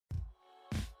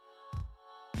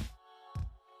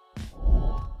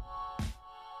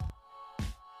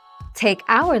Take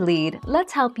our lead,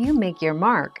 let's help you make your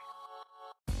mark.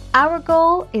 Our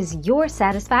goal is your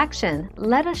satisfaction.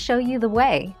 Let us show you the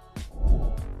way.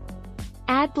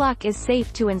 AdBlock is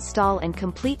safe to install and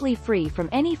completely free from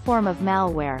any form of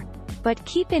malware, but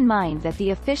keep in mind that the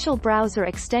official browser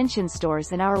extension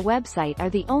stores and our website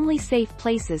are the only safe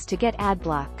places to get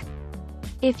AdBlock.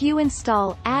 If you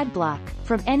install AdBlock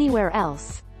from anywhere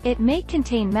else, it may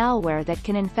contain malware that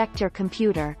can infect your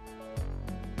computer.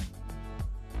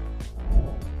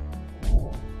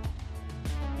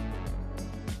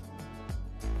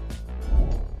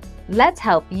 Let's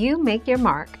help you make your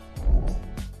mark.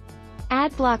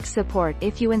 AdBlock support.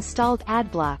 If you installed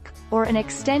AdBlock, or an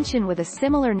extension with a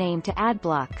similar name to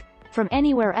AdBlock, from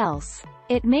anywhere else,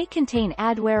 it may contain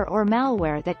adware or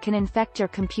malware that can infect your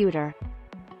computer.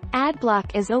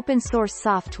 AdBlock is open source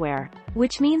software,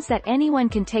 which means that anyone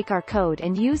can take our code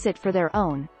and use it for their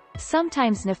own,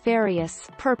 sometimes nefarious,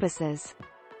 purposes.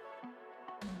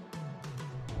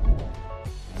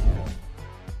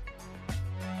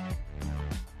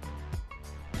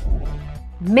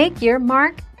 Make your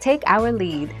mark, take our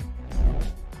lead.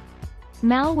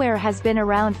 Malware has been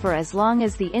around for as long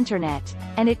as the internet,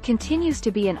 and it continues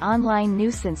to be an online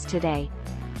nuisance today.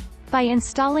 By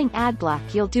installing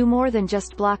AdBlock, you'll do more than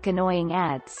just block annoying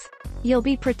ads. You'll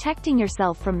be protecting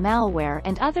yourself from malware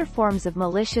and other forms of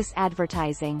malicious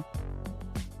advertising.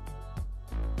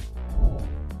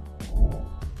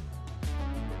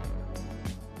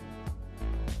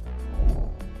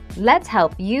 Let's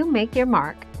help you make your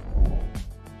mark.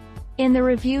 In the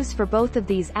reviews for both of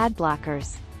these ad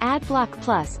blockers, AdBlock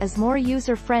Plus is more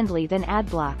user-friendly than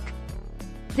AdBlock.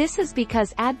 This is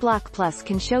because AdBlock Plus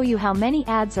can show you how many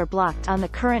ads are blocked on the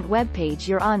current web page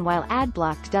you're on, while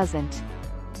AdBlock doesn't.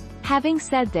 Having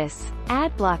said this,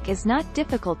 AdBlock is not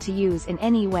difficult to use in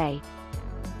any way.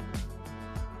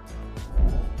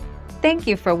 Thank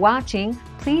you for watching.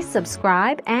 Please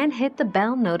subscribe and hit the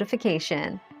bell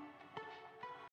notification.